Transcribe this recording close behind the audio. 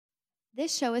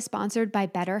This show is sponsored by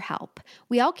BetterHelp.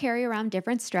 We all carry around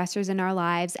different stressors in our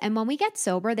lives, and when we get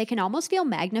sober, they can almost feel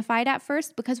magnified at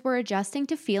first because we're adjusting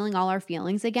to feeling all our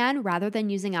feelings again rather than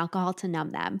using alcohol to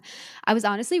numb them. I was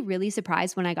honestly really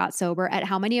surprised when I got sober at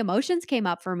how many emotions came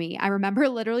up for me. I remember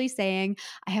literally saying,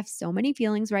 I have so many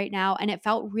feelings right now, and it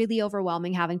felt really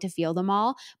overwhelming having to feel them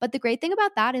all. But the great thing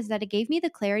about that is that it gave me the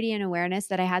clarity and awareness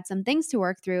that I had some things to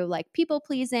work through, like people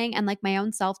pleasing and like my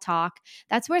own self talk.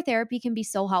 That's where therapy can be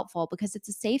so helpful because it's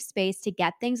a safe space to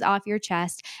get things off your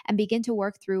chest and begin to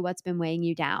work through what's been weighing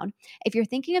you down. If you're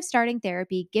thinking of starting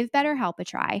therapy, give BetterHelp a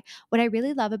try. What I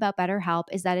really love about BetterHelp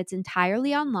is that it's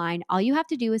entirely online. All you have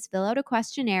to do is fill out a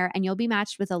questionnaire and you'll be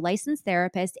matched with a licensed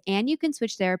therapist, and you can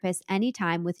switch therapists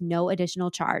anytime with no additional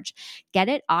charge. Get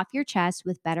it off your chest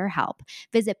with BetterHelp.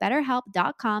 Visit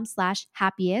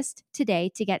betterhelp.com/happiest today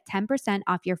to get 10%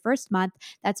 off your first month.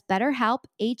 That's BetterHelp,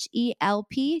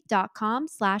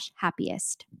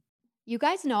 HELP.com/happiest. You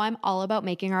guys know I'm all about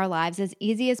making our lives as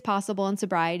easy as possible in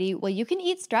sobriety. Well, you can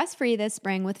eat stress-free this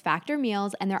spring with Factor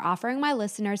meals, and they're offering my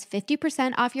listeners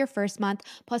 50% off your first month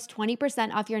plus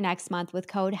 20% off your next month with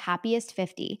code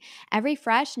HAPPIEST50. Every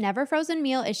fresh, never frozen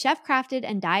meal is chef-crafted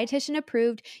and dietitian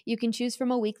approved. You can choose from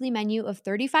a weekly menu of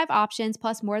 35 options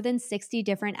plus more than 60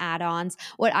 different add-ons.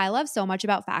 What I love so much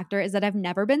about Factor is that I've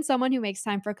never been someone who makes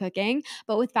time for cooking,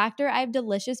 but with Factor, I have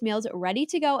delicious meals ready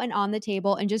to go and on the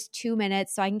table in just 2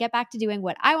 minutes, so I can get back to doing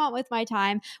what I want with my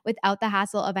time without the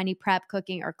hassle of any prep,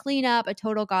 cooking, or cleanup. A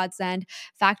total godsend.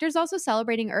 Factor's also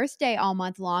celebrating Earth Day all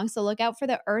month long, so look out for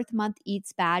the Earth Month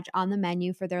Eats badge on the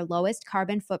menu for their lowest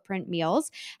carbon footprint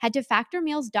meals. Head to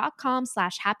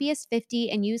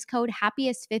factormeals.com/happiest50 and use code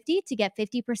happiest50 to get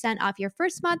 50% off your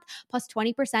first month plus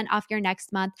 20% off your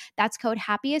next month. That's code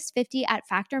happiest50 at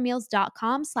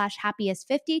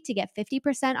factormeals.com/happiest50 to get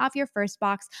 50% off your first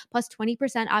box plus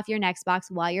 20% off your next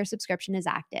box while your subscription is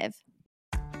active.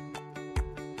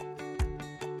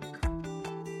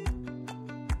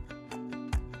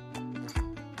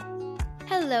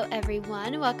 Hello,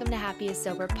 everyone. Welcome to Happiest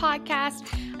Sober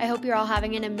Podcast. I hope you're all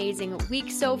having an amazing week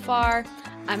so far.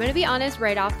 I'm going to be honest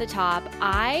right off the top.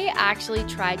 I actually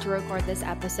tried to record this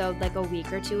episode like a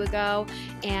week or two ago,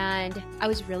 and I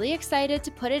was really excited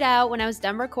to put it out. When I was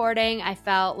done recording, I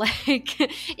felt like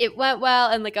it went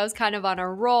well and like I was kind of on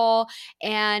a roll.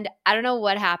 And I don't know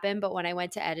what happened, but when I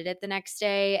went to edit it the next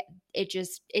day, it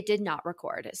did not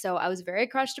record. So I was very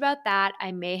crushed about that.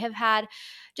 I may have had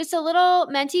just a little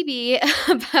mentee bee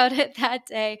about it that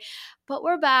day, but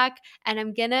we're back, and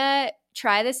I'm gonna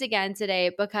try this again today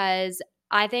because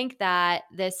I think that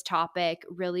this topic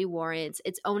really warrants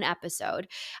its own episode.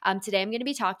 Today, I'm going to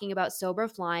be talking about sober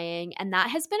flying, and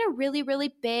that has been a really,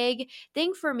 really big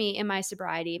thing for me in my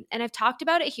sobriety. And I've talked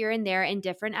about it here and there in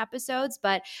different episodes,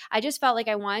 but I just felt like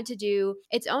I wanted to do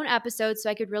its own episode so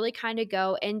I could really kind of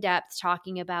go in depth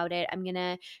talking about it. I'm going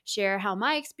to share how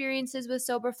my experiences with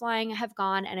sober flying have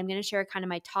gone, and I'm going to share kind of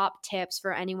my top tips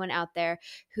for anyone out there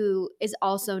who is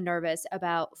also nervous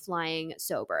about flying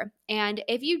sober. And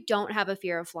if you don't have a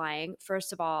fear of flying,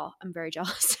 first of all, I'm very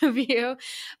jealous of you.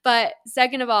 But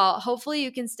second of all, hopefully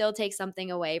you can still take something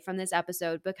away from this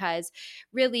episode because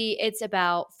really it's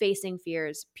about facing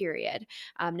fears, period,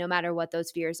 no matter what those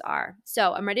fears are.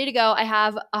 So I'm ready to go. I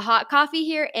have a hot coffee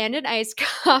here and an iced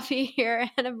coffee here,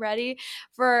 and I'm ready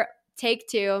for take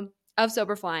 2 of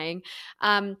sober flying.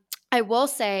 I will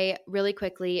say really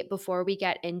quickly before we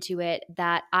get into it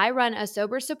that I run a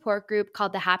sober support group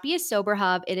called the Happiest Sober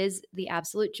Hub. It is the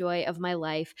absolute joy of my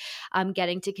life.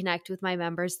 Getting to connect with my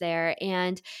members there.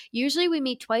 And usually we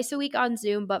meet twice a week on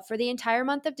Zoom, but for the entire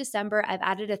month of December, I've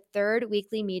added a third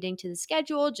weekly meeting to the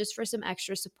schedule just for some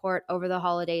extra support over the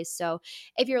holidays. So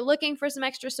if you're looking for some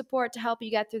extra support to help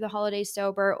you get through the holidays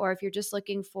sober, or if you're just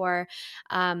looking for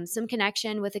some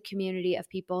connection with a community of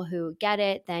people who get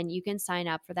it, then you can sign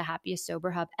up for the Happiest Sober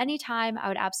Hub anytime. I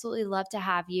would absolutely love to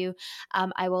have you.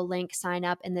 I will link sign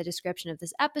up in the description of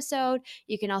this episode.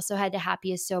 You can also head to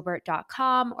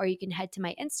happiestsober.com, or you can head to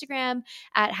my Instagram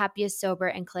at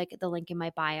happiestsober and click the link in my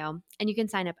bio, and you can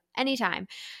sign up anytime.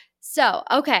 So,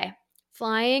 okay,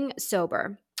 flying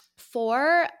sober.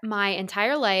 For my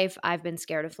entire life, I've been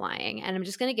scared of flying, and I'm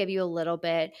just going to give you a little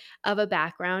bit of a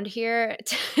background here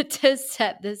to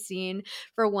set the scene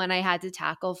for when I had to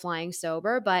tackle flying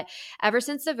sober. But ever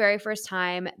since the very first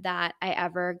time that I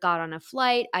ever got on a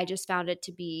flight, I just found it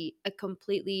to be a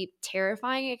completely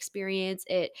terrifying experience.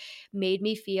 It made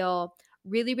me feel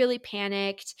really, really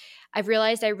panicked. I've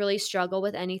realized I really struggle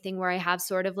with anything where I have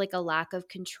sort of like a lack of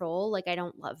control. Like I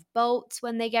don't love boats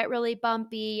when they get really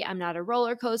bumpy. I'm not a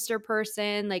roller coaster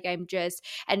person. Like I'm just,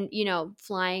 and you know,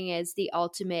 flying is the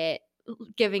ultimate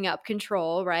giving up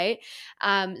control, right?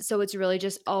 So it's really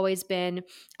just always been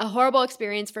a horrible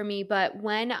experience for me. But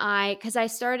because I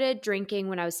started drinking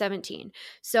when I was 17.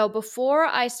 So before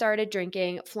I started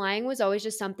drinking, flying was always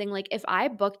just something like if I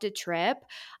booked a trip,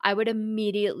 I would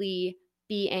immediately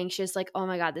be anxious, like, oh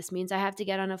my God, this means I have to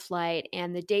get on a flight.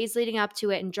 And the days leading up to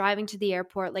it and driving to the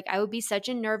airport, like I would be such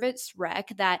a nervous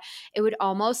wreck that it would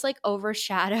almost like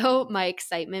overshadow my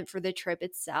excitement for the trip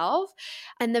itself.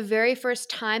 And the very first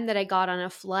time that I got on a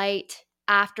flight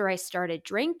after I started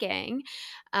drinking,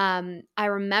 I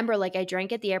remember like I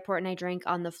drank at the airport and I drank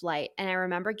on the flight. And I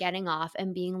remember getting off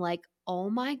and being like, oh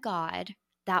my God,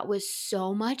 that was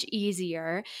so much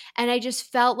easier. And I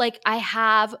just felt like I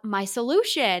have my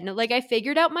solution. Like I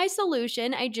figured out my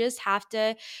solution. I just have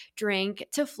to drink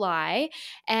to fly.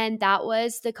 And that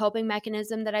was the coping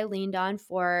mechanism that I leaned on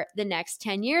for the next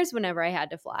 10 years whenever I had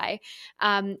to fly.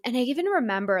 And I even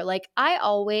remember, like, I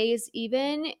always,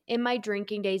 even in my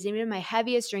drinking days, even in my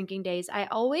heaviest drinking days, I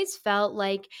always felt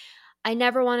like I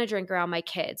never want to drink around my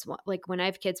kids. Like when I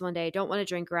have kids one day, I don't want to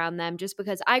drink around them just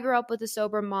because I grew up with a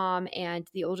sober mom. And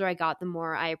the older I got, the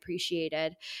more I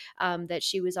appreciated that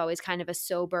she was always kind of a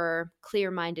sober,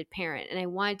 clear-minded parent. And I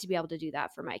wanted to be able to do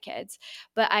that for my kids.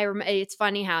 But it's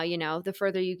funny how, the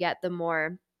further you get, the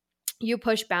more you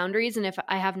push boundaries. And if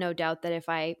I have no doubt that if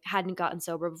I hadn't gotten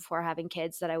sober before having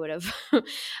kids, that I would have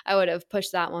I would have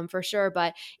pushed that one for sure.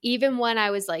 But even when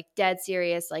I was like dead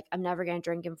serious, like I'm never going to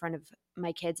drink in front of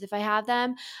my kids if I have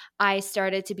them, I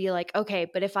started to be like, okay,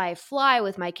 but if I fly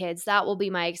with my kids, that will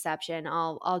be my exception.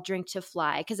 I'll drink to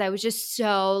fly, because I was just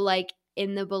so like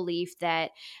in the belief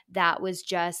that that was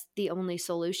just the only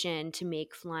solution to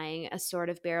make flying a sort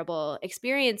of bearable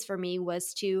experience for me,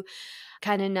 was to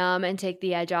kind of numb and take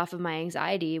the edge off of my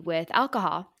anxiety with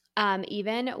alcohol.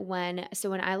 Even when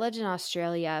I lived in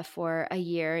Australia for a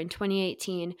year in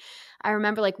 2018, I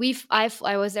remember like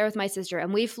I was there with my sister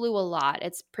and we flew a lot.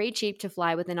 It's pretty cheap to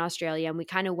fly within Australia, and we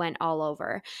kind of went all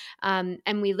over.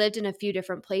 And we lived in a few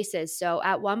different places. So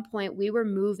at one point we were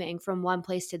moving from one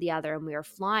place to the other and we were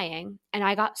flying, and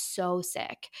I got so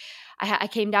sick. I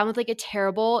came down with like a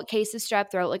terrible case of strep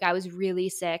throat. Like I was really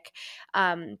sick.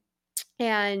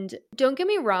 And don't get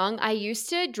me wrong, I used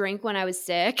to drink when I was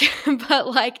sick, but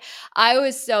like I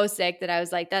was so sick that I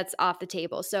was like, that's off the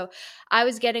table. So I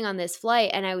was getting on this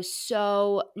flight and I was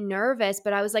so nervous,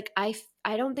 but I was like, I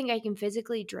don't think I can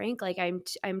physically drink. Like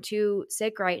I'm too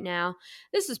sick right now.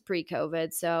 This is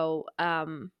pre-COVID. So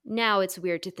now it's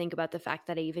weird to think about the fact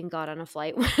that I even got on a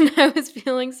flight when I was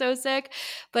feeling so sick.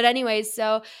 But anyways,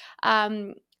 so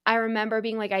I remember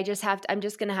being like, I'm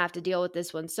just going to have to deal with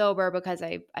this one sober, because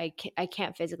I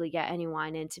can't physically get any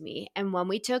wine into me. And when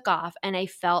we took off and I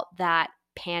felt that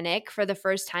panic for the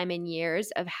first time in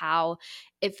years of how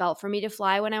it felt for me to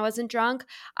fly when I wasn't drunk,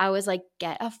 I was like,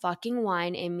 get a fucking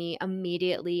wine in me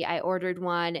immediately. I ordered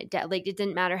one. Like it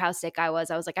didn't matter how sick I was.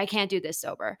 I was like, I can't do this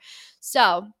sober.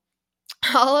 So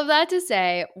all of that to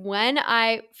say, when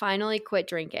I finally quit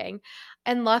drinking,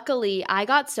 and luckily I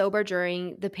got sober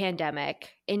during the pandemic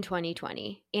in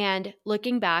 2020. And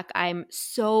looking back, I'm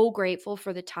so grateful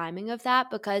for the timing of that,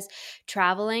 because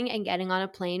traveling and getting on a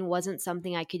plane wasn't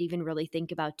something I could even really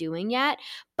think about doing yet.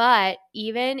 But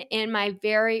even in my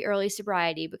very early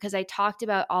sobriety, because I talked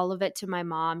about all of it to my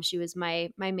mom, she was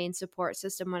my main support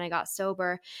system when I got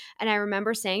sober. And I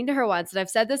remember saying to her once, and I've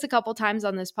said this a couple times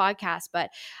on this podcast,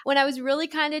 but when I was really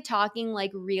kind of talking,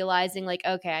 like realizing like,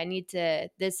 okay,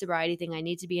 this sobriety thing, I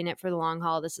need to be in it for the long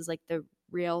haul. This is like the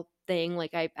real thing.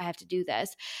 Like I have to do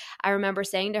this. I remember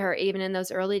saying to her, even in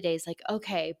those early days, like,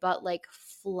 okay, but like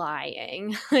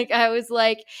flying, like I was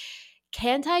like,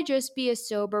 can't I just be a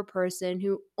sober person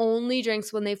who only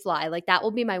drinks when they fly? Like that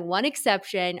will be my one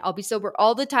exception. I'll be sober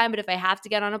all the time, but if I have to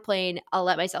get on a plane, I'll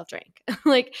let myself drink.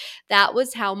 Like that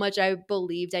was how much I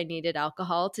believed I needed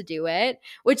alcohol to do it,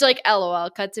 which like LOL,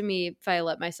 cut to me if I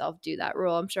let myself do that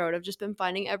rule. I'm sure I would have just been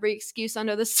finding every excuse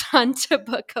under the sun to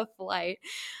book a flight.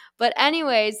 But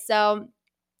anyways, so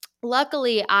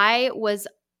luckily I was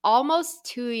almost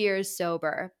 2 years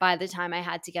sober by the time I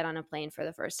had to get on a plane for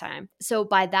the first time. So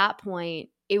by that point,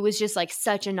 it was just like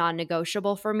such a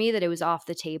non-negotiable for me that it was off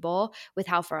the table with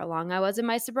how far along I was in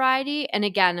my sobriety. And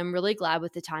again, I'm really glad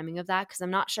with the timing of that, because I'm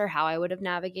not sure how I would have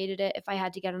navigated it if I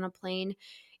had to get on a plane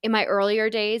in my earlier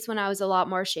days when I was a lot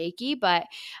more shaky. But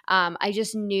I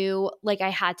just knew like I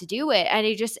had to do it. And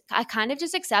I kind of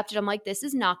just accepted. I'm like, this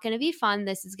is not going to be fun.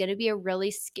 This is going to be a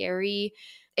really scary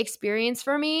experience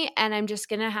for me, and I'm just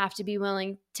gonna have to be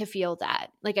willing to feel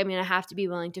that. Like, I mean, I have to be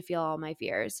willing to feel all my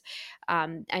fears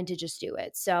and to just do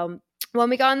it. So when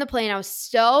we got on the plane, I was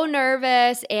so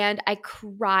nervous and I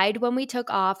cried when we took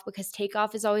off because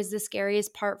takeoff is always the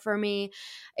scariest part for me.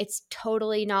 It's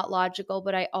totally not logical,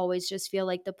 but I always just feel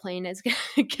like the plane is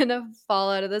gonna fall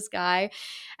out of the sky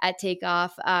at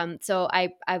takeoff. So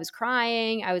I was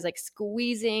crying. I was like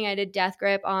squeezing. I had a death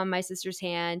grip on my sister's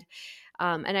hand.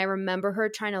 And I remember her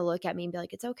trying to look at me and be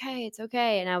like, it's okay, it's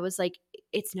okay. And I was like,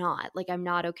 it's not. Like, I'm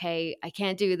not okay. I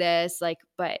can't do this. Like,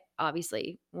 but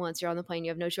obviously, once you're on the plane,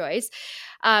 you have no choice.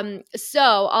 So,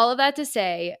 all of that to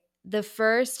say, the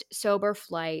first sober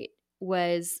flight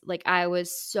was like, I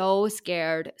was so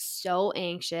scared, so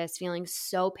anxious, feeling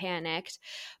so panicked.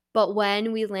 But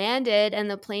when we landed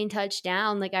and the plane touched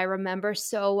down, like I remember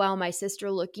so well my sister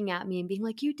looking at me and being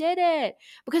like, "You did it."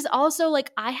 Because also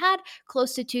like I had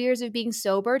close to 2 years of being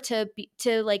sober to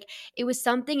like it was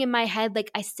something in my head like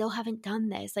I still haven't done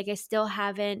this. Like I still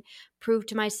haven't proved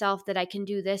to myself that I can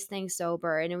do this thing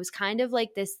sober. And it was kind of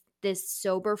like this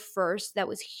sober first that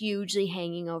was hugely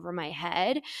hanging over my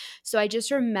head. So I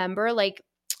just remember like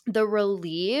the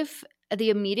relief, the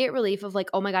immediate relief of like,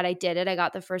 oh my God, I did it. I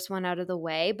got the first one out of the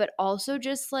way. But also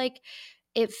just like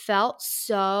it felt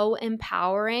so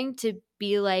empowering to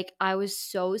be like, I was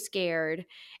so scared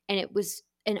and it was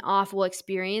an awful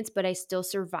experience, but I still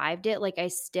survived it. Like I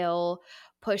still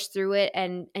pushed through it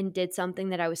and did something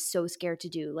that I was so scared to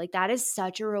do. Like that is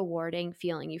such a rewarding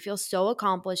feeling. You feel so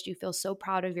accomplished, you feel so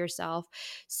proud of yourself.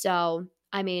 So,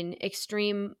 I mean,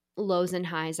 extreme lows and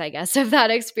highs, I guess, of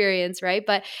that experience, right?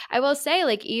 But I will say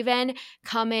like even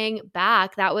coming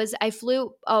back, that was I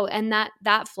flew and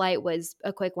that flight was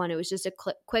a quick one. It was just a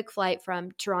quick flight from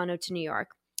Toronto to New York.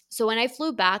 So when I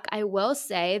flew back, I will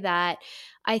say that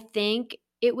I think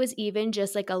it was even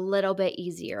just like a little bit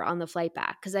easier on the flight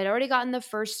back because I'd already gotten the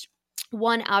first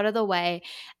one out of the way.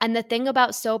 And the thing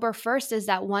about sober first is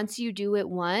that once you do it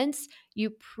once, you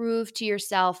prove to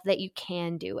yourself that you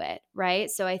can do it, right?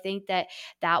 So I think that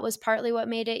that was partly what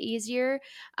made it easier.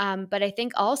 But I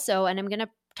think also, and I'm going to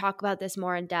talk about this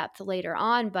more in depth later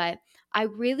on, but I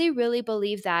really, really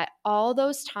believe that all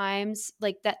those times,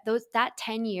 like that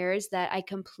 10 years that I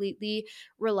completely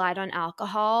relied on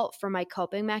alcohol for my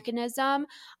coping mechanism,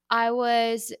 I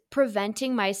was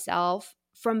preventing myself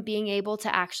from being able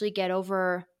to actually get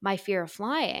over my fear of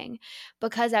flying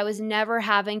because I was never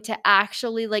having to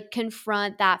actually like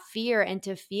confront that fear and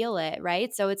to feel it,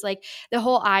 right? So it's like the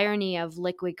whole irony of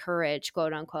liquid courage,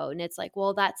 quote unquote. And it's like,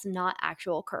 well, that's not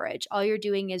actual courage. All you're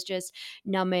doing is just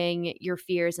numbing your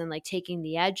fears and like taking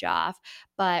the edge off.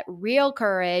 But real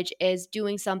courage is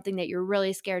doing something that you're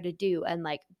really scared to do and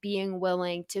like being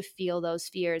willing to feel those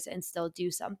fears and still do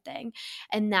something.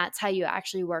 And that's how you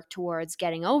actually work towards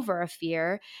getting over a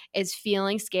fear is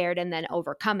feeling scared and then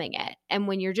overcoming it. And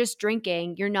when you're just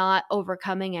drinking, you're not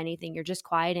overcoming anything. You're just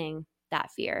quieting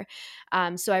that fear.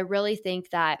 So I really think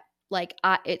that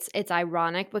it's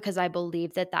ironic because I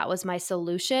believe that that was my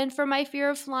solution for my fear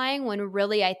of flying when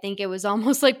really I think it was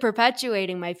almost like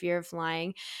perpetuating my fear of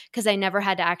flying because I never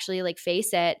had to actually like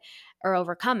face it or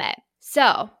overcome it.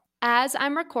 So as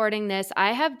I'm recording this,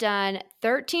 I have done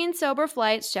 13 sober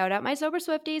flights. Shout out my sober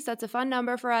Swifties. That's a fun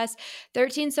number for us.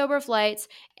 13 sober flights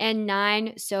and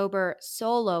 9 sober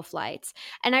solo flights.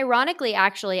 And ironically,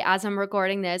 actually, as I'm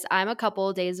recording this, I'm a couple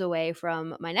of days away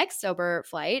from my next sober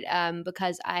flight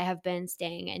because I have been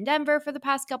staying in Denver for the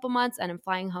past couple months and I'm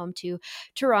flying home to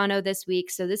Toronto this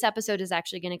week. So this episode is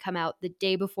actually going to come out the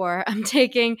day before I'm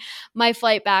taking my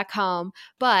flight back home.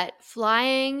 But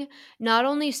flying not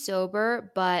only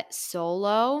sober, but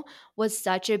solo was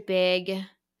such a big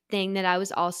thing that I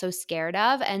was also scared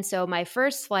of. And so my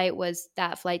first flight was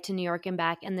that flight to New York and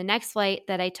back. And the next flight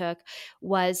that I took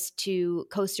was to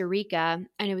Costa Rica,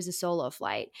 and it was a solo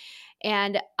flight.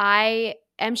 And I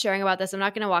am sharing about this. I'm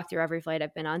not going to walk through every flight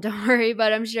I've been on, don't worry,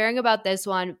 but I'm sharing about this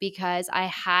one because I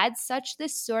had such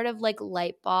this sort of like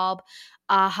light bulb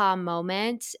aha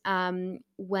moment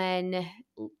when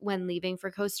leaving for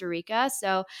Costa Rica.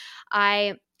 So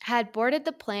I had boarded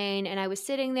the plane and I was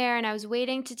sitting there and I was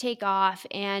waiting to take off.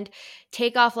 And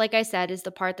takeoff, like I said, is the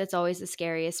part that's always the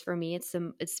scariest for me. It's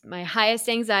my highest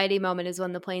anxiety moment is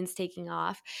when the plane's taking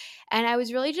off. And I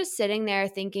was really just sitting there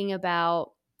thinking about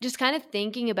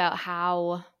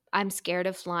how I'm scared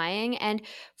of flying. And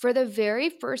for the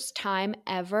very first time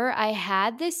ever, I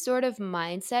had this sort of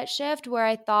mindset shift where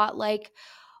I thought like,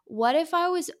 what if I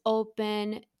was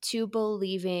open to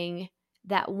believing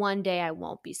that one day I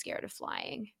won't be scared of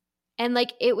flying? And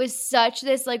like it was such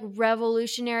this like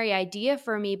revolutionary idea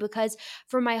for me because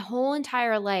for my whole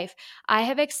entire life, I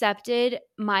have accepted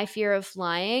my fear of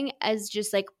flying as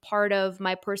just like part of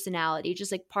my personality,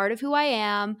 just like part of who I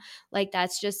am. Like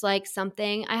that's just like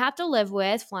something I have to live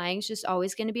with. Flying's just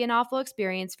always going to be an awful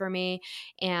experience for me.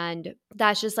 And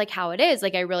that's just like how it is.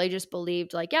 Like I really just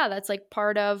believed like, yeah, that's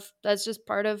just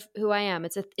part of who I am.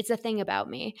 It's a thing about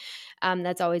me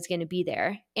that's always going to be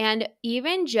there. And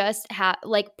even just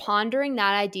like pondering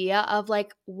that idea of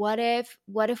like, what if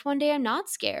one day I'm not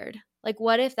scared? Like,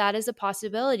 what if that is a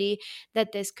possibility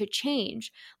that this could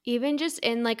change? Even just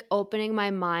in like opening my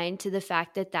mind to the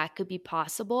fact that that could be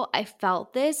possible, I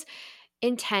felt this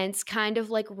intense kind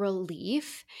of like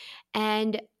relief.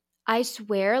 And I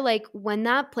swear, like when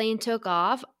that plane took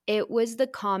off, it was the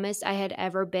calmest I had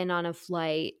ever been on a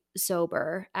flight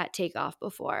sober at takeoff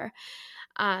before.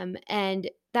 And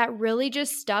that really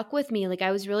just stuck with me. Like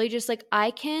I was really just like,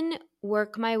 I can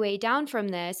work my way down from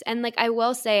this. And like I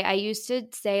will say, I used to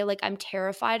say like I'm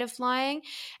terrified of flying.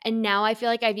 And now I feel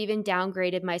like I've even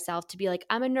downgraded myself to be like,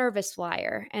 I'm a nervous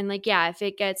flyer. And like, yeah, if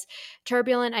it gets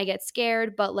turbulent, I get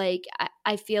scared. But like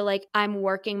I feel like I'm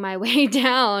working my way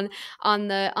down on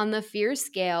the fear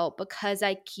scale because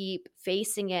I keep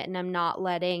facing it and I'm not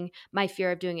letting my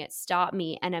fear of doing it stop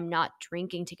me and I'm not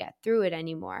drinking to get through it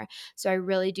anymore. So I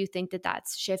really do think that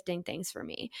that's shifting things for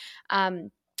me.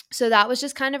 So that was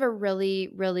just kind of a really,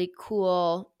 really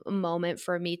cool moment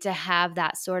for me to have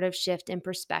that sort of shift in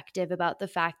perspective about the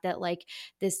fact that like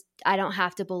this, I don't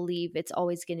have to believe it's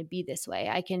always going to be this way.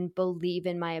 I can believe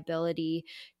in my ability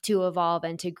to evolve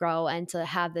and to grow and to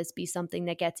have this be something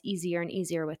that gets easier and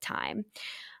easier with time.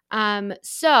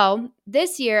 So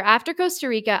this year after Costa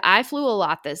Rica, I flew a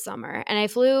lot this summer and I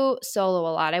flew solo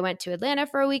a lot. I went to Atlanta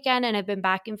for a weekend and I've been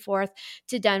back and forth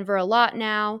to Denver a lot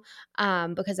now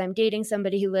because I'm dating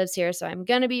somebody who lives here. So I'm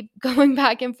going to be going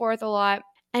back and forth a lot.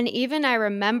 And even I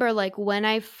remember like when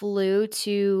I flew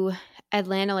to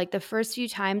Atlanta, like the first few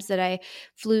times that I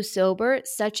flew sober,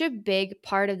 such a big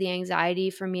part of the anxiety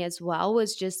for me as well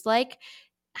was just like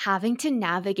having to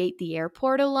navigate the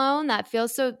airport alone. That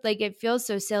feels so like it feels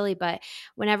so silly, but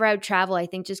whenever I would travel, I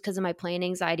think just because of my plane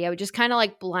anxiety, I would just kind of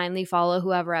like blindly follow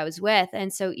whoever I was with.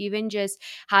 And so even just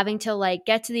having to like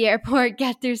get to the airport,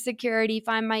 get through security,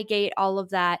 find my gate, all of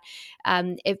that,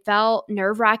 it felt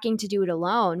nerve-wracking to do it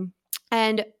alone.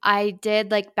 And I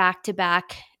did like back to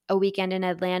back a weekend in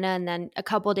Atlanta and then a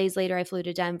couple of days later I flew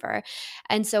to Denver.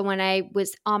 And so when I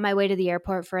was on my way to the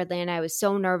airport for Atlanta, I was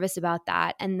so nervous about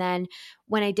that. And then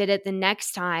when I did it the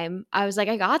next time, I was like,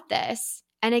 I got this.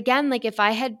 And again, like if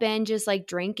I had been just like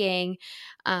drinking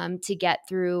to get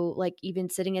through, like even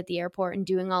sitting at the airport and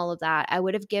doing all of that, I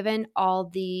would have given all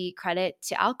the credit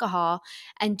to alcohol.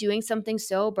 And doing something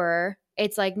sober,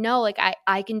 it's like, no, like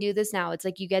I can do this now. It's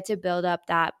like you get to build up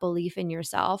that belief in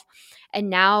yourself. And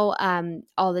now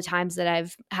all the times that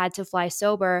I've had to fly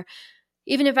sober,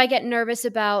 even if I get nervous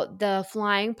about the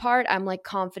flying part, I'm like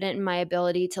confident in my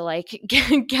ability to like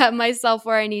get myself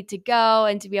where I need to go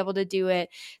and to be able to do it.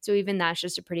 So even that's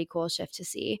just a pretty cool shift to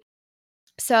see.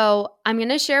 So I'm going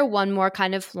to share one more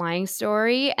kind of flying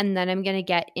story, and then I'm going to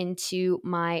get into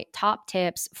my top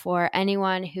tips for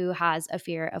anyone who has a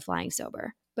fear of flying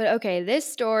sober. But okay, this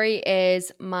story is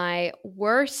my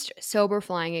worst sober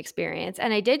flying experience.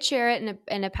 And I did share it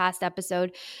in a past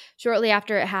episode shortly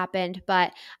after it happened,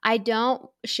 but I don't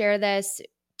share this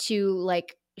to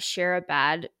like share a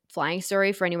bad flying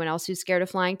story for anyone else who's scared of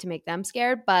flying to make them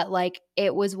scared. But like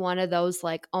it was one of those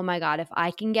like, oh my God, if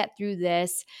I can get through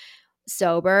this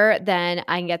sober, then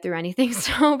I can get through anything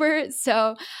sober.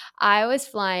 So I was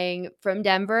flying from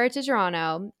Denver to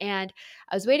Toronto and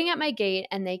I was waiting at my gate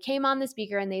and they came on the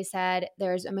speaker and they said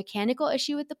there's a mechanical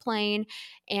issue with the plane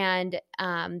and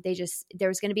there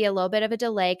was going to be a little bit of a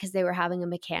delay because they were having a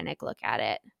mechanic look at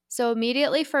it. So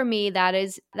immediately for me,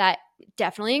 that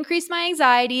definitely increased my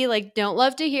anxiety. Like don't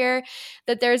love to hear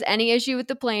that there's any issue with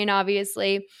the plane,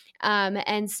 obviously.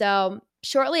 And so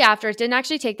shortly after, it didn't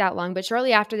actually take that long, but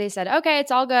shortly after they said, okay,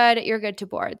 it's all good. You're good to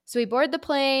board. So we board the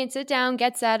plane, sit down,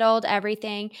 get settled,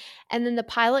 everything. And then the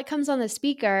pilot comes on the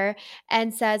speaker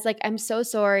and says like, I'm so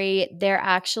sorry. They're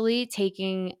actually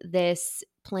taking this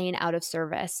plane out of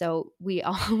service. So we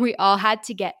all had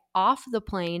to get off the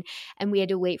plane and we had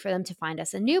to wait for them to find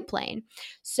us a new plane.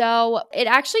 So it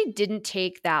actually didn't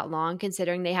take that long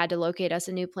considering they had to locate us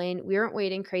a new plane. We weren't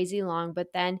waiting crazy long, but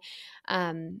then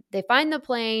they find the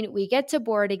plane, we get to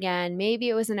board again. Maybe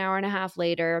it was an hour and a half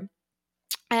later.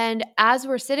 And as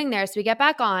we're sitting there, so we get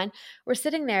back on, we're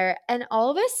sitting there, and all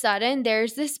of a sudden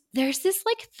there's this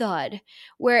like thud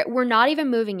where we're not even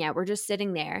moving yet. We're just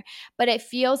sitting there. But it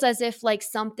feels as if like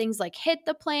something's like hit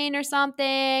the plane or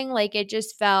something. Like it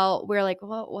just felt, we're like,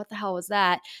 well, what the hell was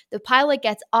that? The pilot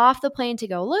gets off the plane to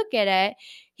go look at it.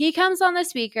 He comes on the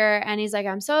speaker and he's like,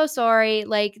 I'm so sorry.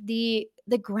 Like the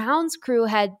grounds crew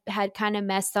had kind of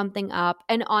messed something up.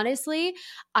 And honestly,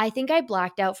 I think I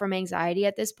blacked out from anxiety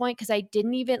at this point because I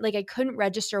didn't even like I couldn't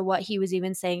register what he was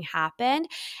even saying happened,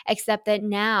 except that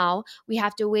now we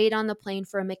have to wait on the plane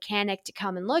for a mechanic to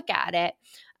come and look at it.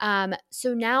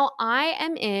 So now I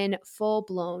am in full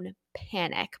blown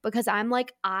panic because I'm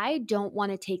like, I don't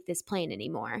want to take this plane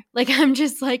anymore. Like, I'm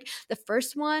just like, the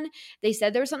first one, they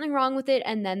said there was something wrong with it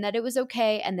and then that it was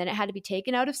okay. And then it had to be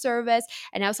taken out of service.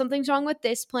 And now something's wrong with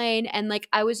this plane. And like,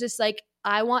 I was just like,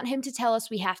 I want him to tell us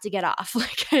we have to get off.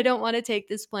 Like, I don't want to take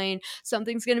this plane.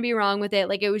 Something's going to be wrong with it.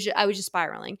 Like, I was just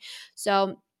spiraling.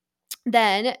 So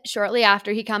then shortly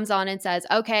after, he comes on and says,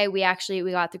 okay, we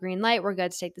got the green light. We're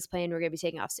good to take this plane. We're going to be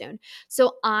taking off soon.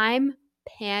 So I'm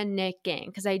panicking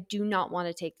because I do not want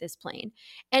to take this plane.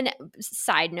 And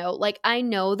side note, like I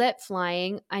know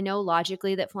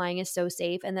logically that flying is so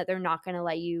safe and that they're not going to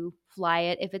let you fly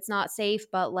it if it's not safe.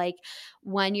 But like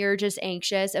when you're just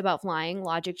anxious about flying,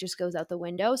 logic just goes out the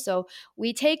window. So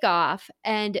we take off,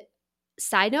 and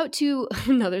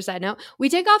another side note, we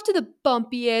take off to the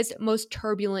bumpiest, most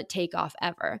turbulent takeoff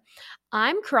ever.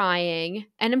 I'm crying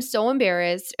and I'm so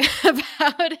embarrassed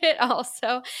about it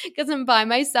also because I'm by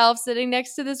myself sitting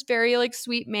next to this very like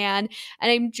sweet man,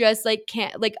 and I'm just like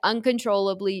can't like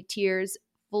uncontrollably tears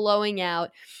flowing out.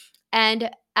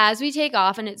 And as we take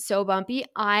off and it's so bumpy,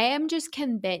 I am just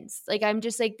convinced, like I'm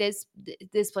just like this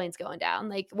plane's going down.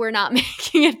 Like we're not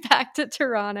making it back to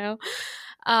Toronto.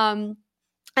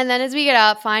 And then as we get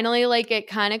up, finally, like it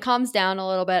kind of calms down a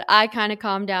little bit. I kind of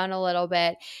calm down a little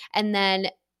bit. And then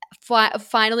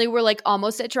finally, we're like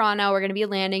almost at Toronto. We're going to be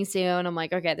landing soon. I'm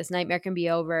like, okay, this nightmare can be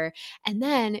over. And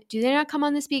then do they not come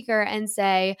on the speaker and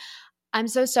say, I'm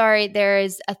so sorry, there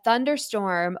is a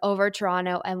thunderstorm over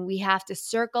Toronto and we have to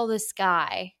circle the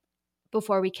sky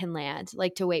before we can land,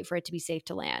 like to wait for it to be safe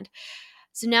to land.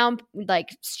 So now I'm like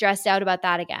stressed out about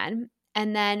that again.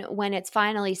 And then when it's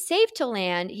finally safe to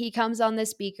land, he comes on the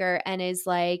speaker and is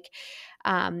like,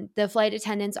 the flight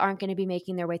attendants aren't going to be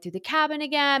making their way through the cabin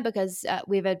again because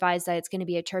we've advised that it's going to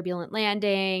be a turbulent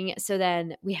landing. So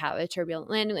then we have a turbulent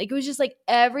landing. Like it was just like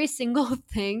every single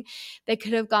thing that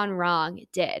could have gone wrong,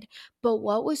 it did. But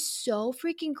what was so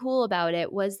freaking cool about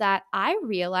it was that I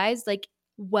realized like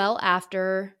well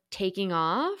after taking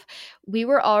off, we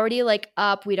were already like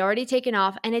up, we'd already taken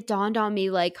off, and it dawned on me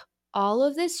like all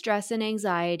of this stress and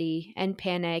anxiety and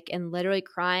panic and literally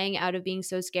crying out of being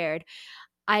so scared,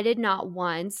 I did not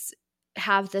once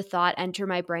have the thought enter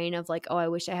my brain of like, oh, I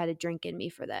wish I had a drink in me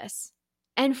for this.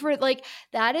 And for like,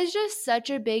 that is just such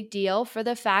a big deal for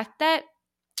the fact that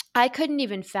I couldn't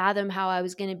even fathom how I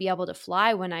was going to be able to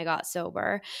fly when I got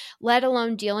sober, let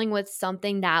alone dealing with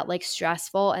something that like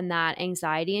stressful and that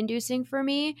anxiety inducing for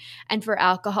me. And for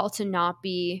alcohol to not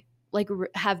be like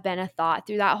have been a thought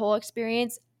through that whole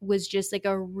experience was just like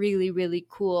a really, really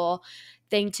cool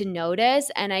thing to notice.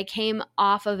 And I came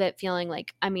off of it feeling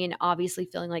like, I mean, obviously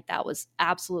feeling like that was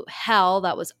absolute hell.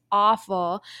 That was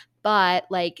awful. But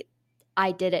like,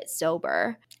 I did it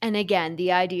sober. And again,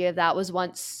 the idea of that was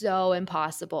once so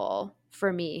impossible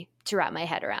for me to wrap my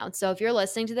head around. So if you're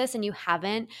listening to this and you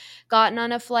haven't gotten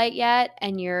on a flight yet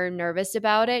and you're nervous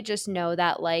about it, just know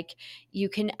that like you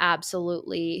can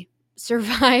absolutely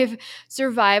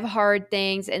survive hard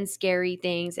things and scary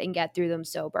things and get through them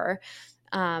sober.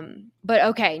 But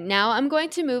okay, now I'm going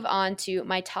to move on to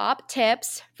my top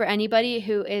tips for anybody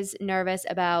who is nervous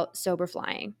about sober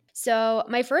flying. So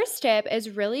my first tip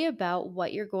is really about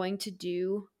what you're going to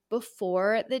do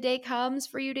before the day comes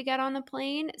for you to get on the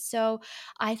plane. So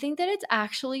I think that it's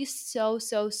actually so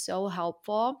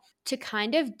helpful to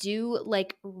kind of do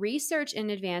like research in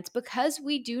advance, because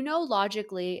we do know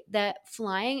logically that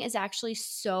flying is actually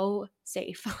so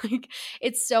safe. Like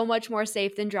it's so much more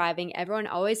safe than driving. Everyone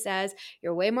always says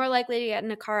you're way more likely to get in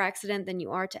a car accident than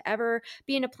you are to ever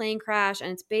be in a plane crash.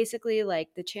 And it's basically like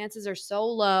the chances are so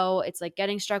low. It's like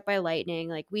getting struck by lightning.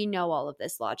 Like we know all of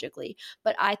this logically.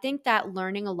 But I think that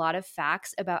learning a lot of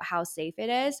facts about how safe it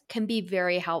is can be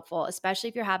very helpful, especially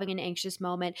if you're having an anxious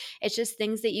moment. It's just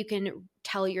things that you can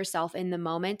tell yourself in the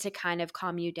moment to kind of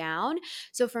calm you down.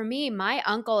 So for me, my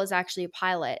uncle is actually a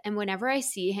pilot. And whenever I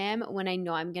see him, when I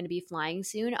know I'm going to be flying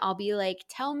soon, I'll be like,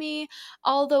 tell me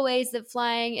all the ways that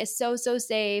flying is so, so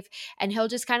safe. And he'll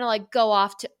just kind of like go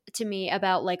off to me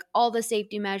about like all the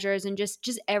safety measures and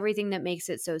just everything that makes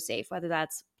it so safe, whether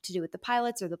that's to do with the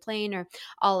pilots or the plane or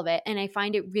all of it. And I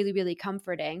find it really, really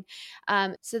comforting.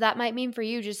 So that might mean for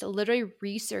you just literally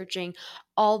researching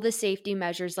all the safety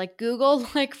measures, like Google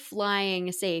like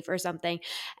flying safe or something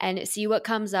and see what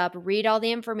comes up, read all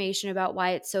the information about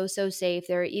why it's so, so safe.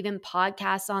 There are even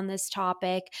podcasts on this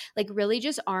topic, like really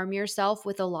just arm yourself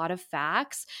with a lot of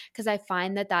facts because I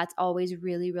find that that's always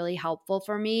really, really helpful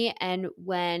for me. And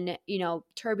when,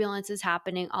 turbulence is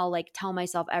happening, I'll like tell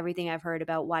myself everything I've heard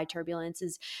about why turbulence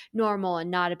is normal and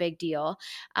not a big deal.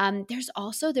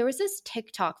 There was this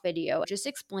TikTok video just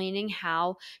explaining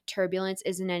how turbulence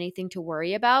isn't anything to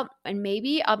worry about. And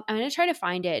maybe I'm going to try to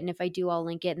find it. And if I do, I'll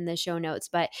link it in the show notes.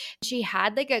 But she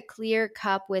had like a clear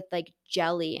cup with like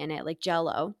jelly in it, like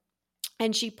Jello.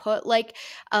 And she put like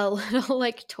a little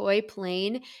like toy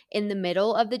plane in the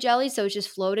middle of the jelly. So it's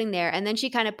just floating there. And then she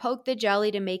kind of poked the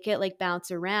jelly to make it like bounce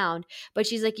around. But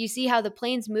she's like, you see how the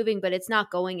plane's moving, but it's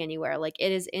not going anywhere. Like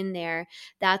it is in there.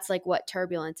 That's like what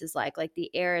turbulence is like. Like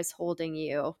the air is holding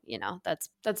you.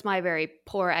 That's my very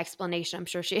poor explanation. I'm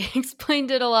sure she explained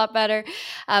it a lot better.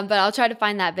 But I'll try to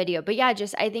find that video. But yeah,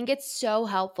 I think it's so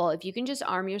helpful if you can just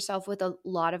arm yourself with a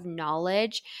lot of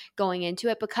knowledge going into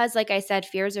it. Because like I said,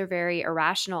 fears are very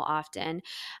irrational often.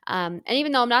 And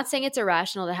even though I'm not saying it's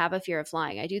irrational to have a fear of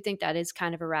flying, I do think that is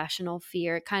kind of a rational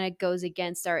fear. It kind of goes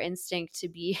against our instinct to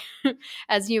be,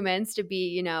 as humans, to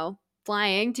be,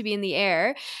 flying, to be in the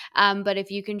air. But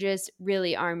if you can just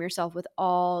really arm yourself with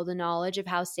all the knowledge of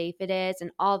how safe it is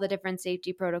and all the different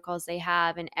safety protocols they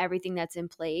have and everything that's in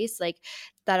place, like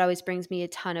that always brings me a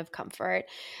ton of comfort.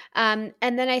 And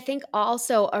then I think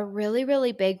also a really,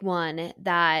 really big one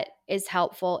that is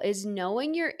helpful is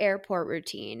knowing your airport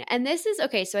routine. And this is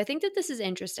okay. So I think that this is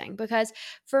interesting because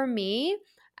for me,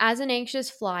 as an anxious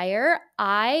flyer,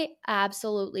 I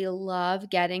absolutely love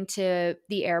getting to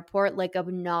the airport like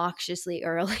obnoxiously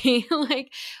early,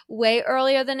 like way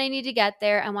earlier than I need to get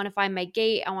there. I want to find my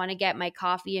gate. I want to get my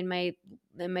coffee and my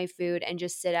food and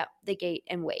just sit at the gate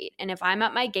and wait. And if I'm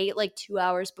at my gate like 2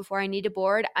 hours before I need to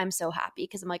board, I'm so happy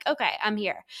because I'm like, okay, I'm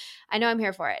here. I know I'm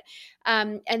here for it.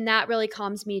 And that really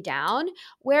calms me down.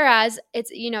 Whereas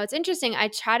it's interesting. I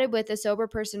chatted with a sober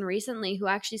person recently who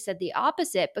actually said the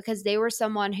opposite because they were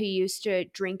someone who used to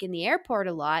drink in the airport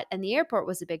a lot and the airport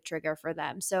was a big trigger for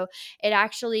them. So it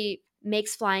actually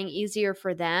makes flying easier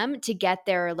for them to get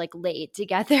there like late, to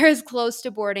get there as close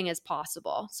to boarding as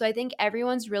possible. So I think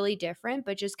everyone's really different,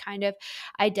 but just kind of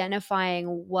identifying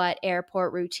what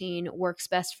airport routine works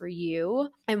best for you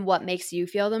and what makes you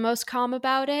feel the most calm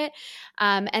about it.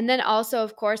 And then also,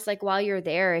 of course, like while you're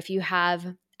there, if you have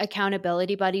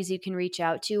accountability buddies you can reach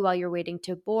out to while you're waiting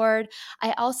to board.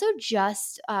 I also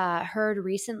just heard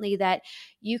recently that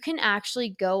you can actually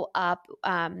go up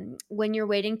when you're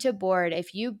waiting to board.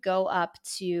 If you go up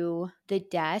to the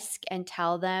desk and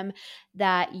tell them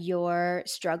that you're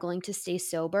struggling to stay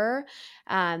sober,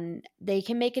 they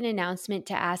can make an announcement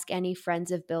to ask any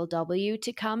friends of Bill W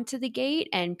to come to the gate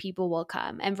and people will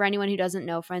come. And for anyone who doesn't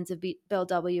know, Friends of Bill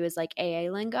W is like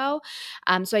AA lingo.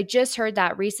 So I just heard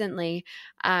that recently.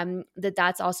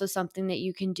 That's also something that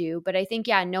you can do. But I think,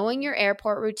 knowing your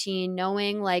airport routine,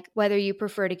 knowing like whether you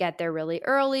prefer to get there really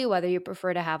early, whether you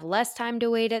prefer to have less time to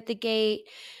wait at the gate,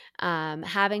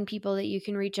 having people that you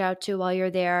can reach out to while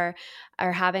you're there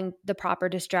or having the proper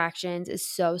distractions is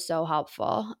so, so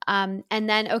helpful. And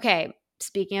then, okay,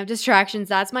 speaking of distractions,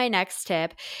 that's my next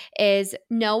tip is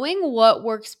knowing what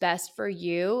works best for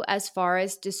you as far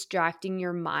as distracting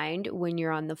your mind when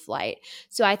you're on the flight.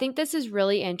 So I think this is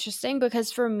really interesting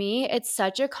because for me, it's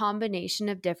such a combination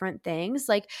of different things.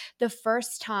 Like the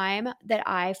first time that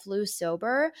I flew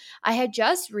sober, I had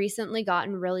just recently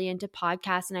gotten really into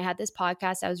podcasts and I had this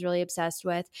podcast I was really obsessed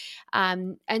with.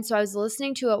 And so I was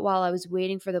listening to it while I was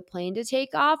waiting for the plane to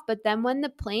take off. But then when the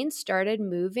plane started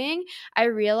moving, I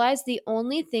realized the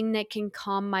only thing that can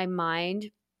calm my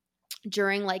mind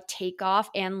during like takeoff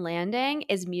and landing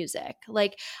is music.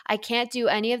 Like I can't do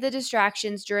any of the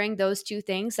distractions during those two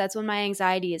things. That's when my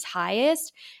anxiety is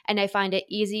highest. And I find it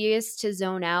easiest to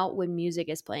zone out when music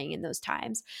is playing in those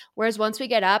times. Whereas once we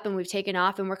get up and we've taken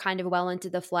off and we're kind of well into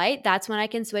the flight, that's when I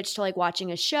can switch to like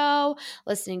watching a show,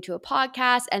 listening to a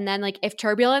podcast. And then like if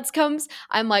turbulence comes,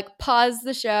 I'm like, pause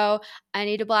the show. I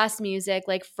need to blast music.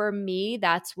 Like for me,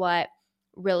 that's what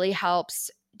really helps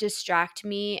distract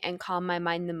me and calm my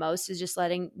mind the most is just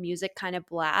letting music kind of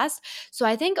blast. So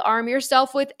I think arm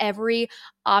yourself with every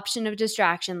option of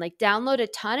distraction. Like download a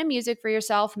ton of music for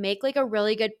yourself, make like a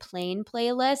really good plane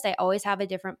playlist. I always have a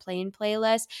different plane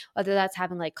playlist, whether that's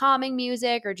having like calming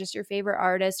music or just your favorite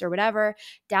artist or whatever.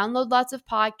 Download lots of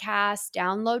podcasts,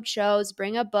 download shows,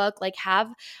 bring a book, like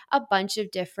have a bunch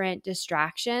of different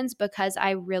distractions because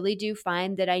I really do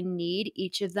find that I need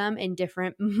each of them in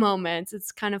different moments.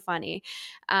 It's kind of funny.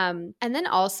 And then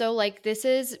also, like, this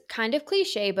is kind of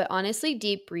cliche, but honestly,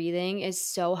 deep breathing is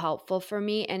so helpful for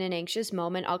me in an anxious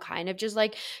moment. I'll kind of just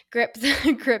like grip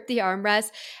the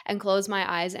armrest and close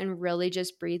my eyes and really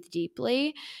just breathe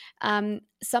deeply.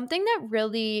 Something that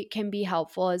really can be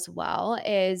helpful as well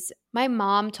is my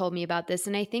mom told me about this,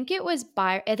 and I think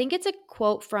I think it's a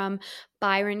quote from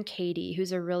Byron Katie,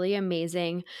 who's a really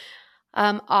amazing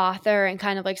author and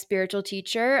kind of like spiritual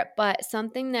teacher. But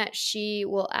something that she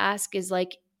will ask is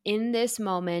like, in this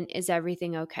moment, is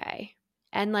everything okay?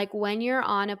 And like when you're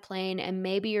on a plane and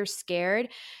maybe you're scared,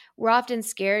 we're often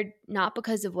scared not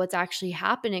because of what's actually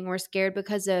happening. We're scared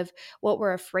because of what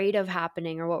we're afraid of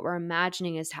happening or what we're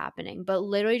imagining is happening. But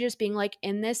literally just being like,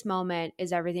 in this moment,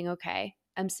 is everything okay?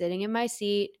 I'm sitting in my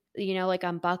seat, like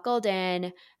I'm buckled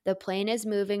in, the plane is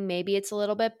moving, maybe it's a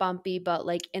little bit bumpy, but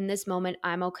like in this moment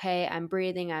I'm okay, I'm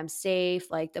breathing, I'm safe,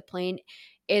 like the plane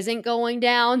isn't going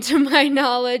down to my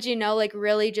knowledge, like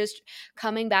really just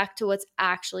coming back to what's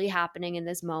actually happening in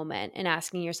this moment and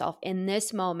asking yourself, in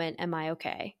this moment, am I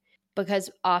okay? Because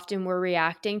often we're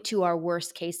reacting to our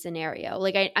worst case scenario.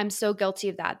 Like I'm so guilty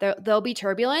of that. There'll be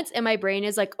turbulence and my brain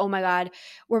is like, oh my God,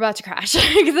 we're about to crash.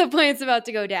 The plane's about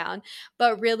to go down.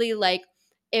 But really, like,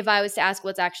 if I was to ask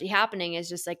what's actually happening, is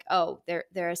just like, oh, there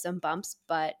are some bumps,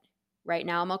 but right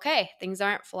now I'm okay. Things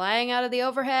aren't flying out of the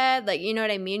overhead. Like, you know what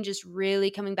I mean? Just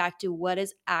really coming back to what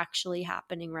is actually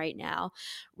happening right now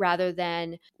rather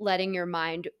than letting your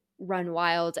mind run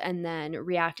wild and then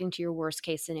reacting to your worst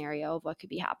case scenario of what could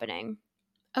be happening.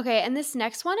 Okay, and this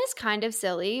next one is kind of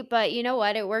silly, but you know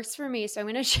what? It works for me. So I'm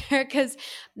going to share because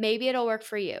maybe it'll work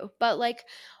for you. But like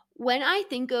when I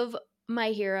think of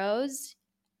my heroes,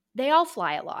 they all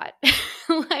fly a lot.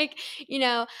 Like,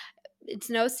 it's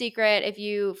no secret. If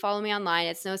you follow me online,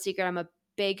 it's no secret I'm a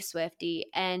big Swiftie.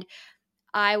 And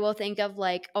I will think of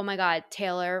like, oh my God,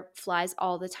 Taylor flies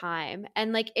all the time.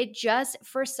 And like it just,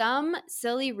 for some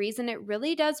silly reason, it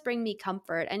really does bring me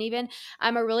comfort. And even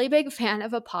I'm a really big fan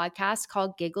of a podcast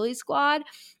called Giggly Squad.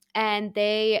 And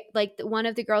they like one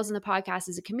of the girls in the podcast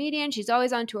is a comedian. She's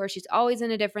always on tour. She's always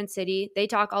in a different city. They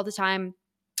talk all the time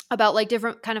about like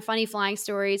different kind of funny flying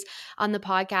stories on the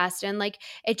podcast, and like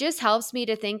it just helps me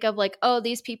to think of like, oh,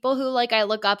 these people who like I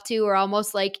look up to are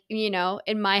almost like,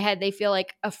 in my head they feel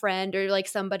like a friend or like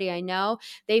somebody I know.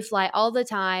 They fly all the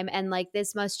time, and like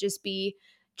this must just be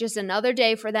just another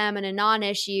day for them and a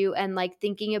non-issue, and like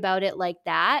thinking about it like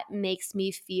that makes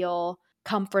me feel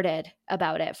comforted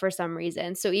about it for some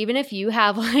reason. So even if you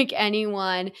have like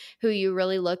anyone who you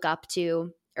really look up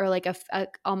to, or like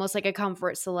almost like a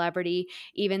comfort celebrity,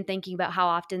 even thinking about how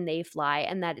often they fly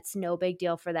and that it's no big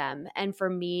deal for them. And for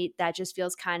me, that just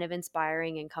feels kind of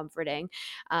inspiring and comforting.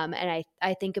 And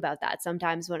I think about that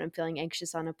sometimes when I'm feeling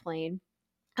anxious on a plane.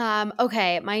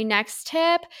 Okay, my next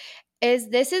tip is,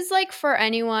 this is like for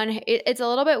anyone, it's a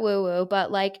little bit woo woo,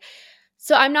 but like,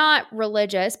 so I'm not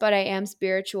religious, but I am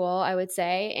spiritual, I would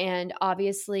say. And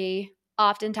obviously,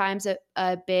 oftentimes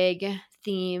a big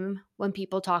theme when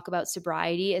people talk about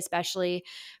sobriety, especially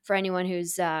for anyone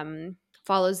who's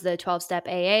follows the 12-step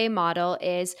AA model,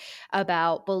 is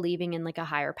about believing in like a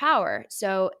higher power.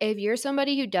 So if you're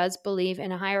somebody who does believe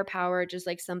in a higher power, just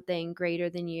like something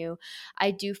greater than you, I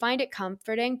do find it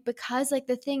comforting, because like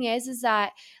the thing is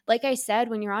that, like I said,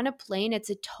 when you're on a plane,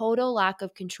 it's a total lack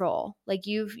of control. Like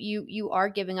you are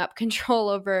giving up control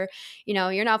over,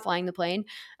 you're not flying the plane.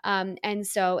 And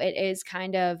so it is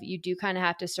kind of, you do kind of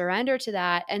have to surrender to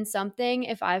that. And something,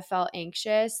 if I've felt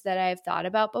anxious, that I've thought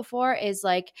about before is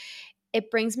like, it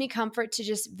brings me comfort to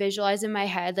just visualize in my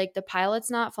head, like the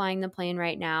pilot's not flying the plane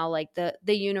right now, like the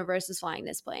universe is flying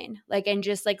this plane, like, and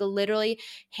just like literally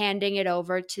handing it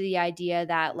over to the idea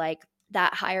that like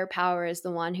that higher power is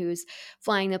the one who's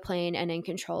flying the plane and in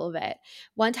control of it.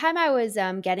 One time I was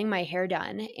getting my hair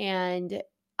done, and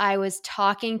I was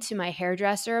talking to my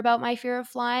hairdresser about my fear of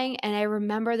flying. And I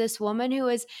remember this woman who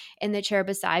was in the chair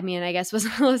beside me, and I guess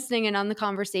was listening in on the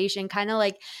conversation, kind of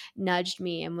like nudged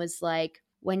me and was like,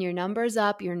 when your number's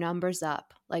up, your number's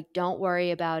up. Like, don't worry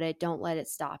about it. Don't let it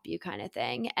stop you, kind of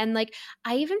thing. And like,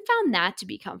 I even found that to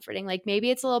be comforting. Like,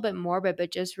 maybe it's a little bit morbid,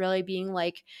 but just really being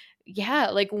like, yeah,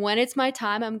 like when it's my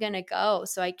time, I'm going to go.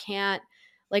 So I can't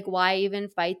Like, why even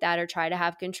fight that or try to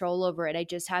have control over it? I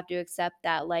just have to accept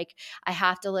that, like, I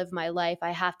have to live my life.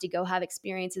 I have to go have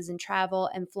experiences and travel,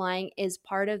 and flying is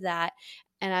part of that.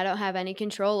 And I don't have any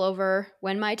control over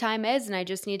when my time is. And I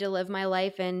just need to live my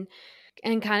life and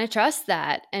kind of trust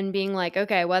that, and being like,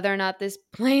 okay, whether or not this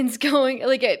plane's going,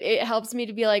 like it helps me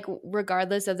to be like,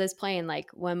 regardless of this plane, like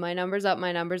when my number's up,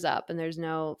 my number's up, and there's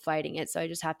no fighting it. So I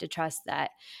just have to trust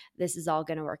that this is all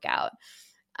going to work out.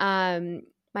 um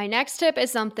my next tip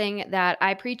is something that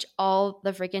I preach all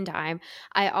the freaking time.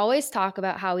 I always talk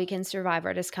about how we can survive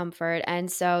our discomfort.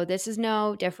 And so this is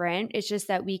no different. It's just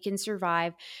that we can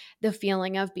survive the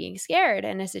feeling of being scared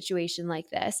in a situation like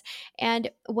this. And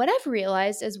what I've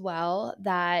realized as well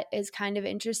that is kind of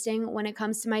interesting when it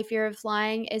comes to my fear of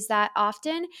flying is that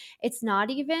often it's not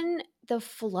even the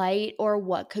flight or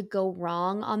what could go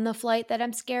wrong on the flight that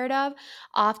I'm scared of.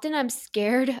 Often I'm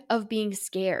scared of being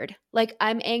scared. Like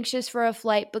I'm anxious for a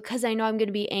flight because I know I'm going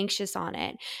to be anxious on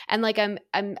it. And like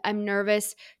I'm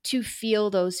nervous to feel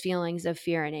those feelings of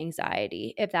fear and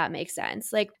anxiety, if that makes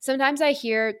sense. Like sometimes I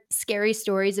hear scary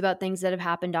stories about things that have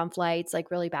happened on flights,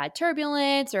 like really bad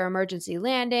turbulence or emergency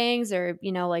landings, or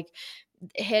like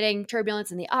hitting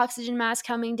turbulence and the oxygen mask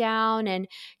coming down, and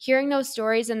hearing those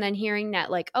stories, and then hearing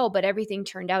that like, oh, but everything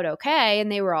turned out okay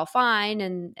and they were all fine,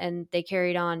 and they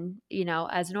carried on,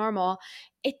 as normal.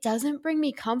 It doesn't bring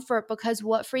me comfort, because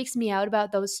what freaks me out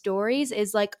about those stories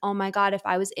is like, oh my God, if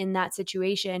I was in that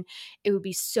situation, it would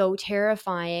be so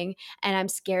terrifying. And I'm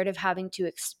scared of having to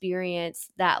experience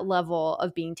that level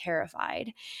of being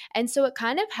terrified. And so it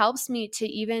kind of helps me to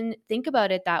even think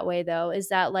about it that way, though, is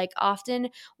that like often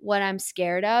what I'm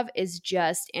scared of is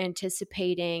just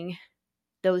anticipating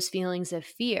those feelings of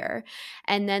fear.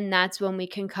 And then that's when we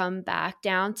can come back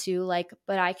down to like,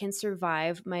 but I can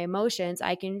survive my emotions.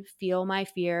 I can feel my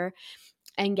fear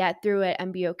and get through it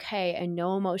and be okay. And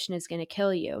no emotion is going to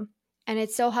kill you. And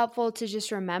it's so helpful to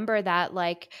just remember that,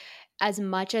 like, as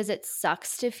much as it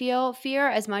sucks to feel fear,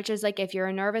 as much as like if you're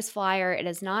a nervous flyer, it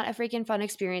is not a freaking fun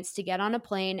experience to get on a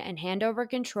plane and hand over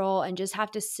control and just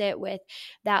have to sit with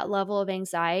that level of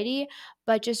anxiety.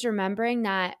 But just remembering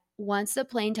that once the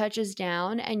plane touches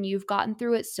down and you've gotten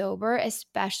through it sober,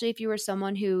 especially if you were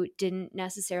someone who didn't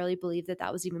necessarily believe that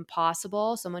that was even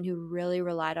possible, someone who really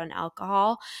relied on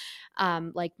alcohol,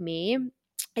 like me,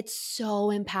 it's so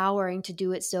empowering to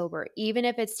do it sober. Even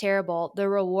if it's terrible, the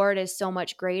reward is so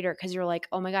much greater, because you're like,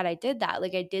 oh my God, I did that.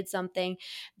 Like I did something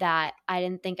that I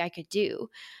didn't think I could do.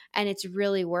 And it's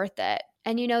really worth it.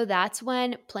 And that's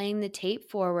when playing the tape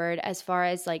forward as far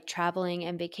as like traveling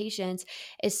and vacations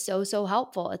is so, so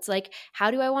helpful. It's like,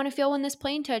 how do I want to feel when this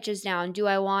plane touches down? Do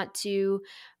I want to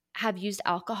have used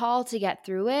alcohol to get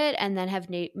through it and then have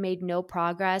made no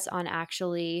progress on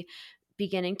actually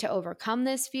beginning to overcome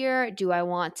this fear? Do I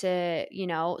want to,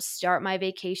 start my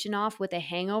vacation off with a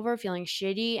hangover, feeling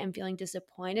shitty and feeling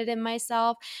disappointed in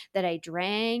myself that I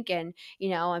drank? And,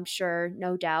 I'm sure,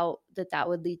 no doubt, that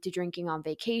would lead to drinking on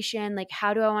vacation. Like,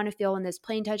 how do I want to feel when this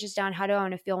plane touches down? How do I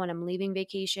want to feel when I'm leaving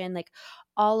vacation? Like,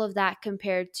 all of that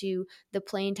compared to the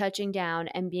plane touching down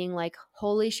and being like,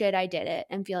 holy shit, I did it,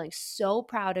 and feeling so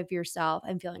proud of yourself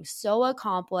and feeling so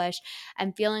accomplished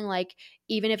and feeling like,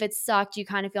 even if it sucked, you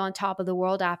kind of feel on top of the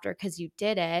world after because you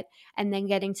did it. And then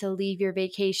getting to leave your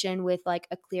vacation with like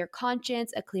a clear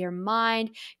conscience, a clear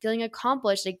mind, feeling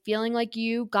accomplished, like feeling like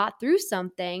you got through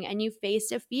something and you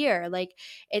faced a fear. Like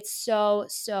it's so,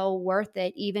 so worth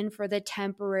it, even for the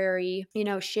temporary,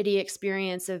 shitty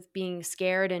experience of being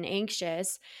scared and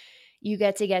anxious. You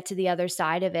get to the other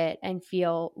side of it and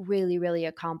feel really, really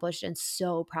accomplished and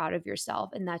so proud of yourself.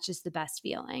 And that's just the best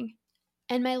feeling.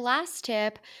 And my last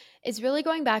tip is really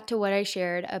going back to what I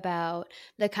shared about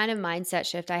the kind of mindset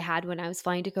shift I had when I was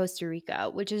flying to Costa Rica,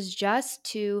 which is just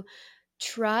to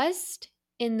trust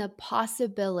in the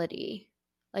possibility.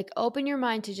 Like, open your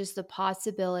mind to just the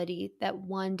possibility that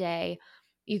one day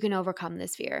you can overcome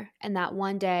this fear, and that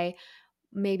one day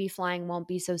maybe flying won't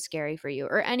be so scary for you,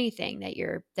 or anything that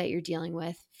you're dealing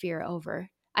with fear over.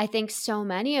 I think so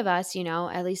many of us,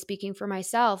 at least speaking for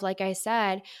myself, like I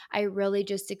said, I really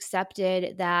just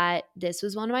accepted that this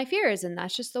was one of my fears, and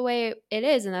that's just the way it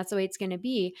is, and that's the way it's going to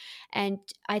be. And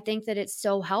I think that it's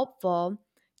so helpful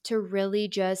to really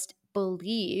just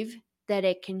believe that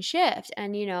it can shift.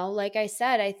 And, like I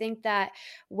said, I think that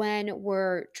when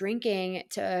we're drinking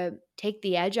to take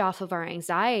the edge off of our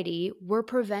anxiety, we're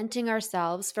preventing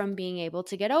ourselves from being able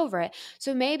to get over it.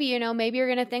 So maybe, maybe you're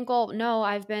going to think, well, no,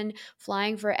 I've been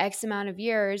flying for X amount of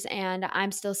years and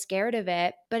I'm still scared of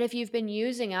it. But if you've been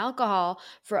using alcohol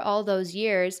for all those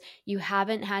years, you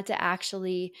haven't had to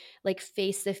actually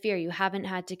face the fear. You haven't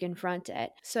had to confront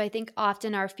it. So I think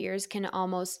often our fears can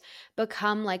almost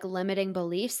become like limiting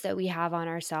beliefs that we have on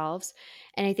ourselves.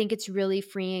 And I think it's really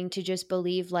freeing to just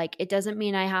believe it doesn't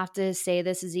mean I have to say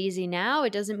this is easy now.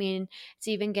 It doesn't mean it's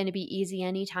even going to be easy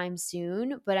anytime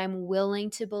soon, but I'm willing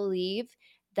to believe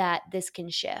that this can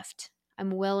shift.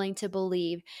 I'm willing to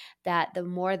believe that the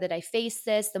more that I face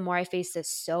this, the more I face this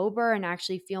sober and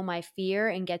actually feel my fear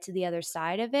and get to the other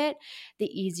side of it, the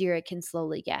easier it can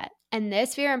slowly get. And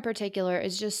this fear in particular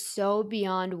is just so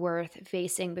beyond worth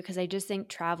facing because I just think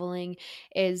traveling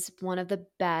is one of the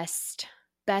best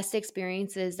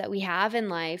experiences that we have in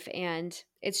life, and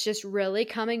it's just really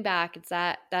coming back. It's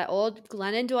that old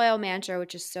Glennon Doyle mantra,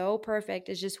 which is so perfect,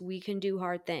 is just we can do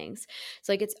hard things.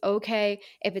 It's it's okay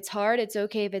if it's hard, it's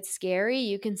okay if it's scary,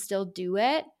 you can still do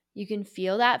it. You can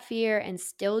feel that fear and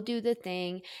still do the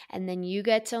thing, and then you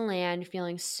get to land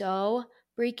feeling so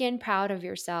freaking proud of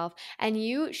yourself. And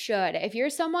you should. If you're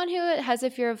someone who has a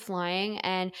fear of flying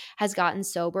and has gotten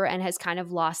sober and has kind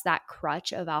of lost that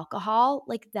crutch of alcohol,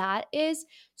 that is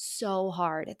so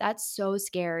hard. That's so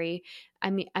scary. I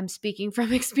mean, I'm speaking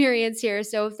from experience here.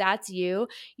 So if that's you,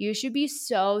 you should be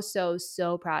so, so,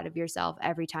 so proud of yourself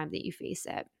every time that you face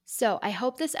it. So I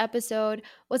hope this episode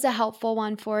was a helpful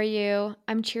one for you.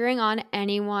 I'm cheering on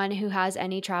anyone who has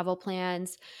any travel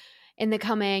plans in the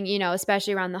coming,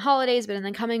 especially around the holidays, but in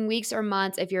the coming weeks or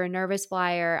months, if you're a nervous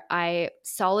flyer,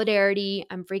 solidarity,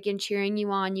 I'm freaking cheering you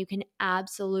on. You can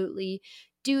absolutely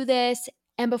do this.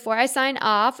 And before I sign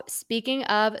off, speaking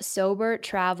of sober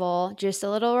travel, just a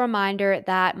little reminder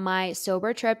that my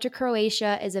sober trip to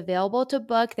Croatia is available to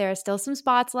book. There are still some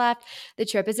spots left. The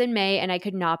trip is in May, and I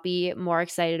could not be more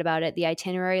excited about it. The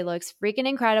itinerary looks freaking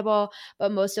incredible,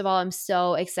 but most of all, I'm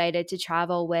so excited to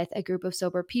travel with a group of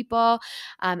sober people.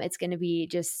 It's going to be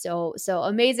just so, so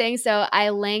amazing. So I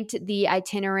linked the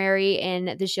itinerary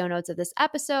in the show notes of this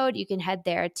episode. You can head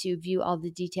there to view all the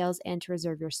details and to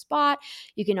reserve your spot.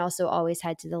 You can also always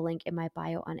head to the link in my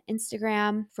bio on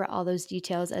Instagram for all those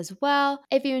details as well.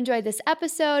 If you enjoyed this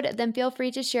episode, then feel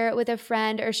free to share it with a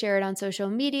friend or share it on social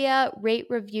media, rate,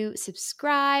 review,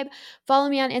 subscribe. Follow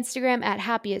me on Instagram at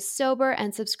happiestsober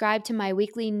and subscribe to my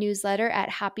weekly newsletter at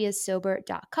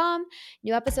happiestsober.com.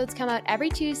 New episodes come out every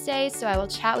Tuesday, so I will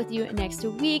chat with you next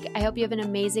week. I hope you have an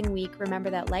amazing week. Remember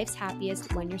that life's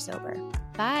happiest when you're sober.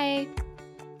 Bye.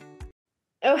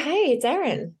 Oh, hey, it's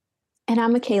Erin. And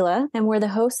I'm Michaela, and we're the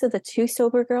hosts of the Two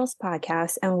Sober Girls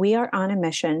podcast, and we are on a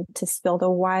mission to spill the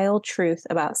wild truth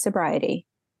about sobriety.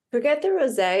 Forget the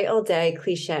rosé all day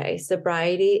cliche.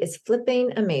 Sobriety is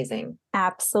flipping amazing.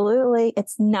 Absolutely.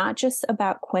 It's not just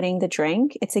about quitting the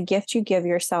drink. It's a gift you give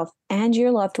yourself and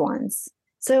your loved ones.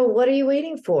 So what are you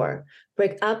waiting for?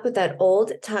 Break up with that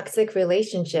old toxic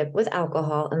relationship with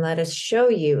alcohol and let us show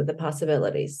you the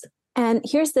possibilities. And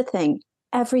here's the thing.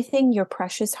 Everything your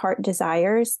precious heart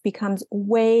desires becomes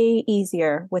way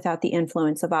easier without the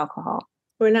influence of alcohol.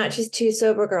 We're not just two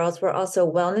sober girls. We're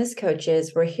also wellness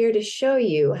coaches. We're here to show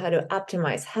you how to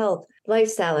optimize health,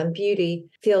 lifestyle, and beauty,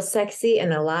 feel sexy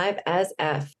and alive as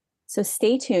F. So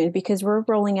stay tuned because we're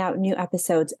rolling out new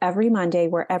episodes every Monday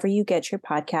wherever you get your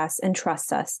podcasts, and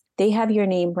trust us, they have your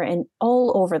name written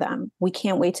all over them. We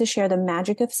can't wait to share the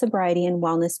magic of sobriety and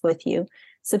wellness with you.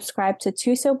 Subscribe to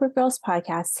Two Sober Girls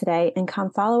podcast today and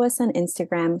come follow us on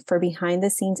Instagram for behind the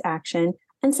scenes action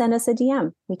and send us a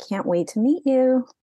DM. We can't wait to meet you.